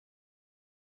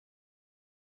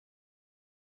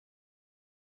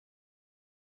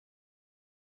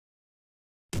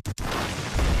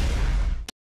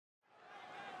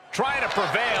Trying to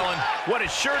prevail in what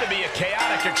is sure to be a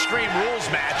chaotic Extreme Rules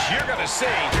match, you're going to see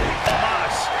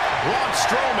Omos, Braun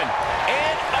Strowman,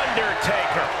 and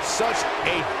Undertaker. Such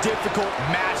a difficult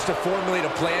match to formulate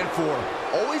a plan for.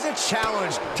 Always a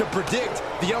challenge to predict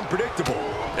the unpredictable.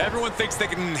 Everyone thinks they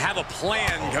can have a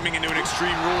plan coming into an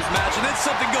Extreme Rules match, and then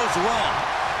something goes wrong.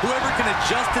 Whoever can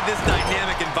adjust to this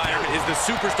dynamic environment is the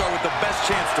superstar with the best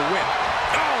chance to win.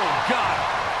 Oh, God.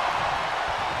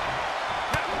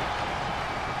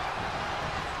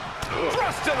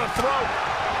 Thrust to the throat.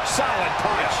 Solid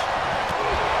punch.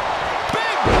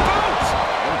 Big boot.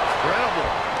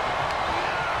 Incredible.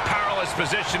 Powerless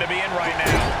position to be in right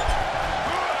now.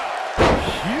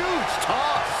 Huge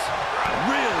toss.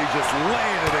 Really just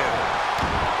laying it in.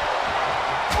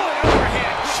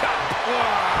 Overhand chop.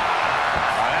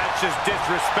 That's just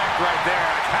disrespect right there.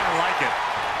 I kind of like it.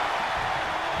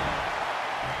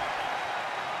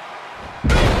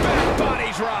 Back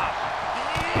body drop.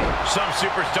 Some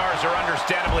superstars are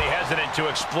understandably hesitant to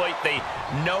exploit the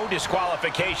no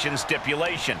disqualification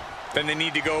stipulation. Then they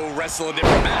need to go wrestle a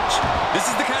different match. This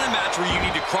is the kind of match where you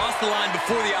need to cross the line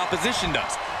before the opposition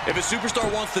does. If a superstar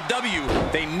wants the W,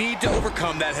 they need to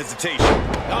overcome that hesitation.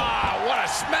 Ah, what a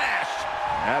smash!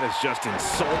 That is just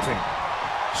insulting.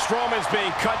 Strowman's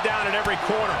being cut down at every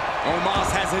corner.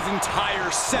 Omos has his entire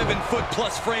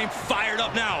 7-foot-plus frame fired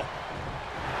up now.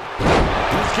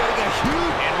 He's getting a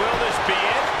huge... And will this be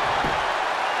it?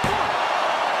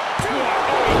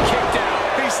 Oh, he kicked out.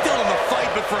 He's still in the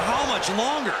fight, but for how much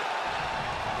longer?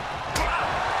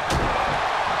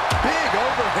 Big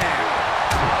overhand.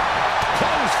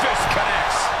 Closed fist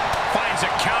connects. Finds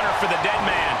a counter for the dead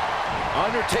man.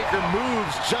 Undertaker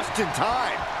moves just in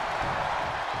time.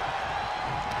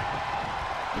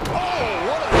 Oh,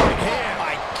 what a right hand. Oh,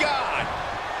 my God.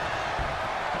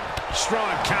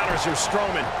 Strong counters from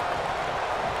Strowman.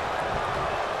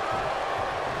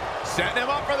 Setting him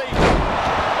up for the...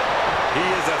 He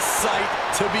is a sight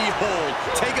to behold.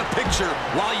 Take a picture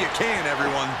while you can,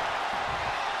 everyone.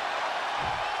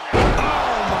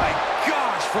 Oh, my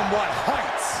gosh, from what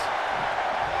heights?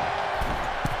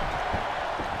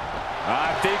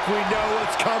 I think we know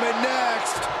what's coming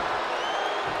next.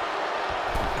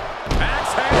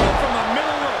 Axe handle from the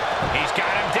middle rope. He's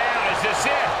got him down. Is this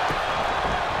it?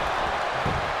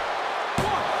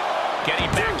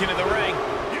 Getting back into the ring.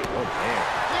 Oh, man.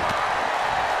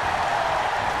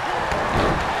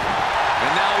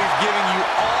 And now he's giving you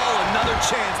all another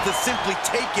chance to simply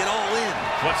take it all in.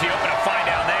 What's he hoping to find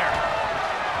down there?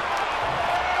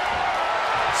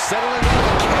 Settling on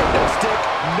the kendo stick.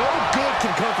 No good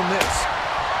can come from this.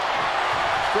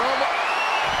 Strowman.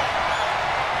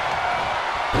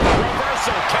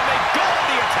 Reversal. Can they go on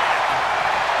the attack?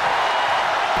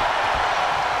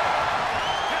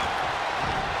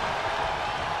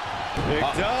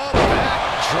 Picked up.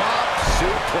 Backdrop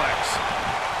suplex.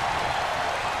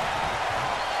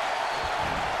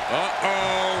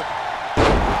 Uh-oh.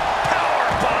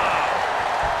 Powerbomb.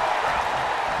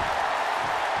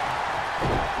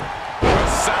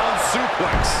 Sound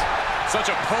suplex. Such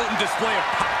a potent display of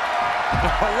power.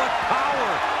 What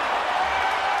power.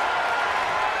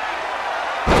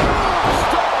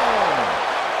 Stone.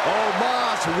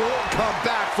 Omos won't come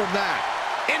back from that.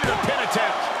 Into the pin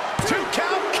attempt. 2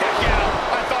 count kick out.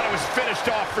 I thought it was finished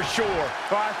off for sure.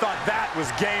 I thought that was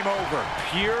game over.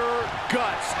 Pure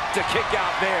guts to kick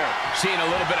out there. Seeing a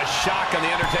little bit of shock on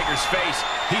the Undertaker's face.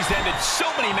 He's ended so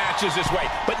many matches this way,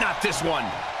 but not this one.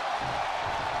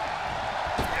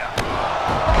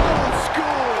 Old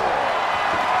school.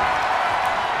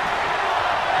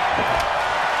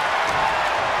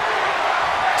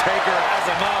 Taker has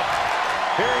him up.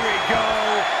 Here we go.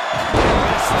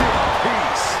 Rest in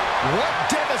peace. What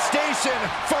devastation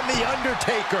from the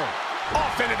Undertaker.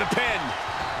 Off into the pin.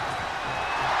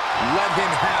 Let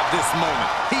him have this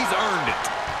moment. He's earned it.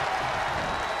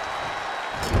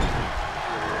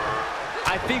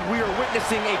 I think we are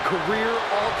witnessing a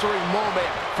career-altering moment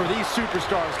for these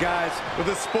superstars, guys. But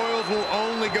the spoils will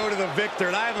only go to the victor,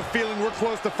 and I have a feeling we're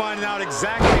close to finding out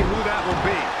exactly who that will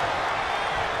be.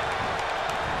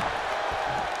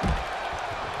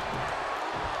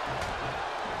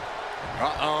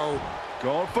 Uh-oh.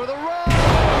 Going for the run.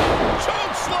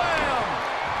 Choke slam.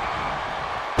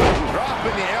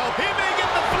 Dropping the elbow. He may get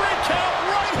the 3 count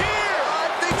right here. I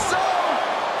think so.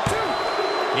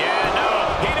 2. Yeah, no,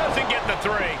 he doesn't get the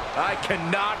 3. I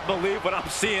cannot believe what I'm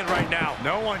seeing right now.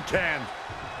 No one can.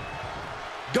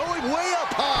 Going way up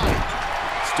high.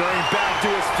 Stirring back to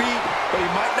his feet, but he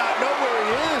might not know where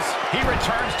he is. He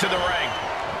returns to the ring.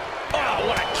 Oh,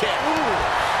 what a kick. Ooh.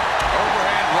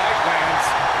 Overhand right lands.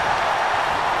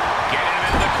 Getting him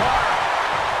into the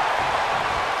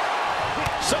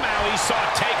how he saw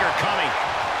Taker coming.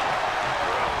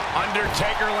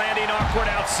 Undertaker landing awkward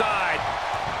outside.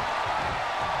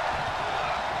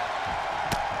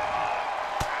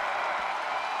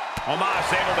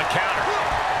 Omos able to counter.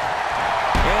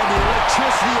 And the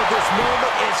electricity of this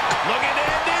moment is looking to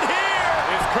end it here.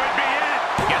 This could be it.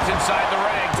 Gets inside the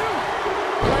ring.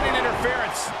 Running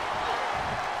interference.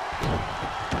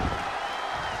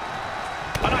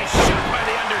 A nice shot by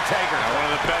the Undertaker. Now one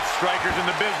of the best strikers in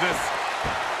the business.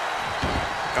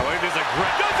 I believe there's a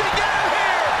grip. Does he get him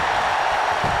here?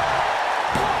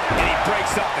 And he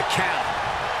breaks up the count.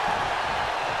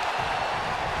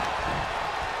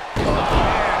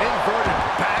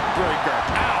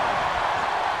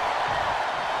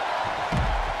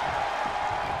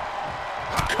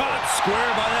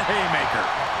 Square by the haymaker.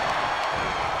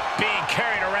 Being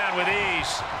carried around with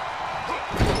ease.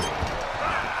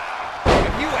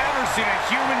 Have you ever seen a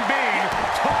human being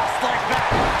tossed like that?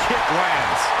 Kick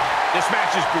lands. This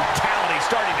match's brutality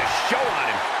starting to show on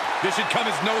him. This should come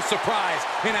as no surprise.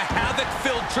 In a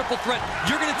havoc-filled triple threat,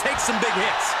 you're going to take some big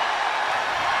hits.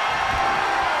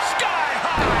 Sky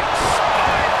high.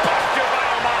 Spine buster by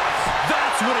Omos.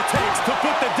 That's what it takes to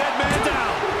put the dead man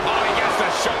down. Oh, he gets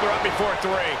the shoulder up before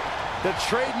 3. the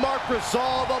trademark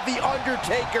resolve of The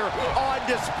Undertaker on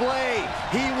display.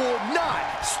 He will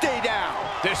not stay down.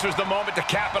 This was the moment to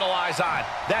capitalize on.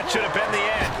 That should have been the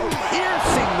end.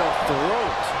 Piercing the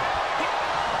throat.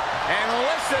 And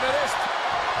listen to this.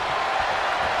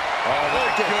 Oh,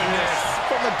 my goodness.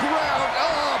 From the ground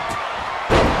up.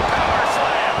 Power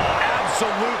slam.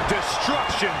 Absolute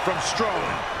destruction from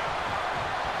Strowman.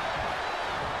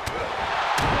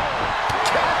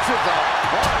 Catches a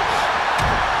punch.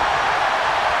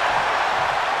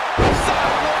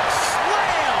 Sidewalk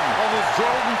slam. Almost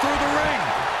drove him through the ring.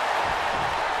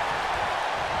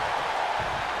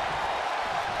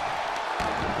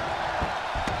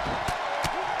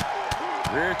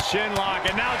 Rear chin lock,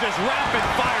 and now just rapid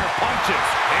fire punches.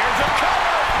 Here's a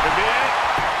cover. Could be it.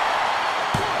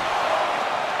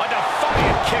 A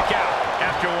defiant kick out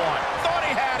after one. Thought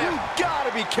he had him. You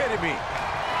gotta be kidding me.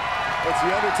 What's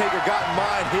The Undertaker got in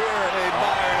mind here? Hey,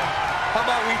 Byron, how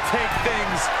about we take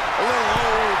things a little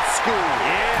old school?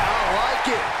 Yeah, I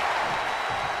like it.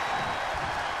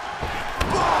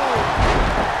 Boom!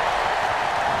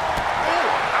 Oh,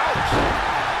 ouch!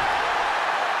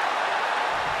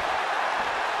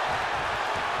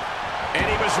 And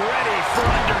he was ready for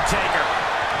Undertaker.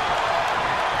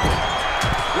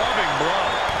 Loving blow.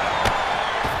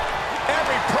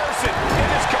 Every person in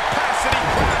this capacity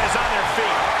crowd is on their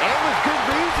feet. And with good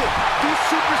reason. These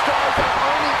superstars are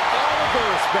earning all of their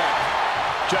respect.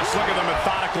 Just look at the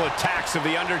methodical attacks of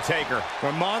The Undertaker.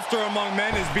 The monster among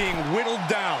men is being whittled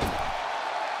down.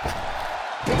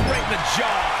 Right in the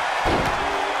jaw.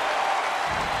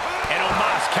 And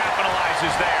Omos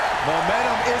capitalizes there.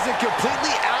 Momentum isn't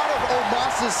completely out of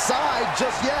Omos's side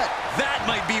just yet. That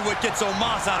might be what gets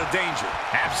Omos out of danger.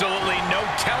 Absolutely no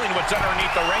telling what's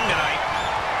underneath the ring tonight.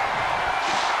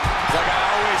 Like I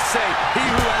always say, he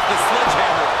who has the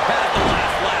sledgehammer has the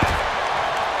last laugh.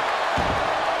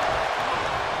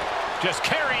 Just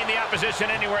carrying the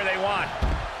opposition anywhere they want.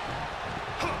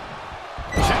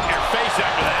 Check your face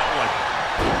after that one.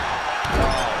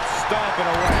 Oh, stomping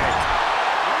away.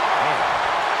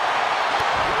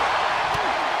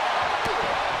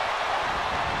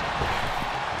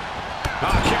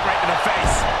 Oh, kick right to the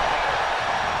face.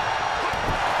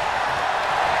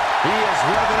 He is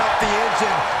revving up the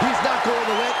engine. He's not going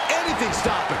to let anything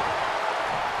stop him.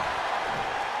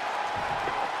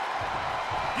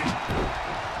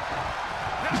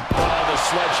 Oh, the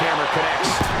sledgehammer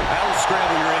connects. That'll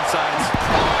scramble your insides.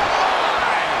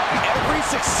 Every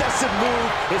successive move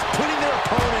is putting their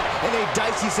opponent in a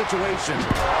dicey situation.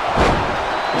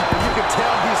 You can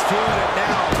tell he's feeling it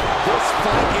now. This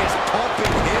fight is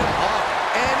pumping him up.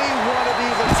 Any one of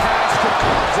these attacks could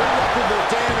cause irreparable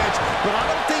damage, but I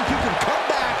don't think you can come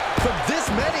back from this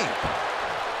many.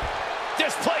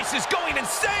 This place is going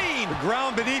insane. The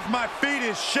ground beneath my feet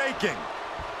is shaking.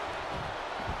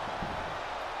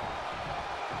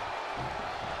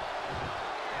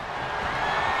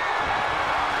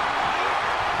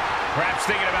 Perhaps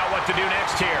thinking about what to do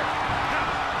next here.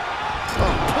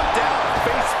 Oh, put down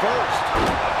face first.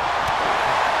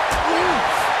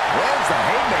 Oof. Lands the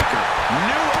haymaker.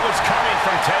 Knew it was coming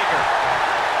from Taker.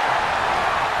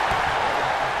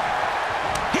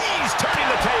 He's turning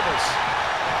the tables.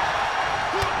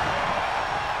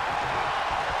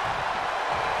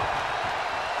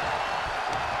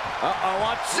 Uh-oh,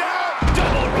 watch out!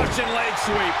 Double Russian leg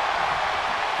sweep.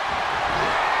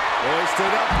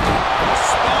 Hoisted up. A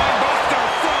spine buster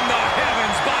from the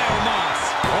heavens by Omos.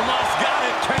 Omos got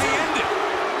it. Can he end it?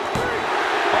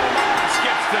 Omos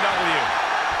gets the W.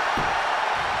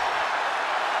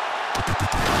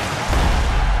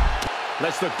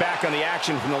 Let's look back on the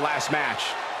action from the last match.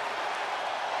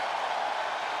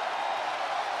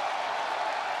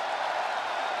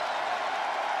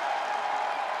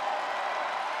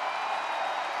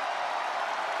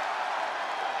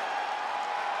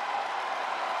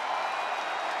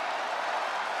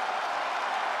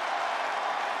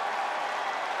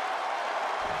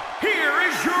 Here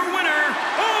is your winner,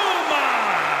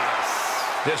 Omos!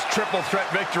 This triple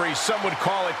threat victory, some would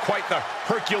call it quite the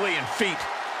Herculean feat.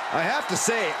 I have to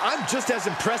say, I'm just as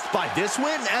impressed by this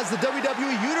win as the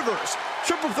WWE Universe.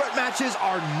 Triple threat matches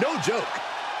are no joke.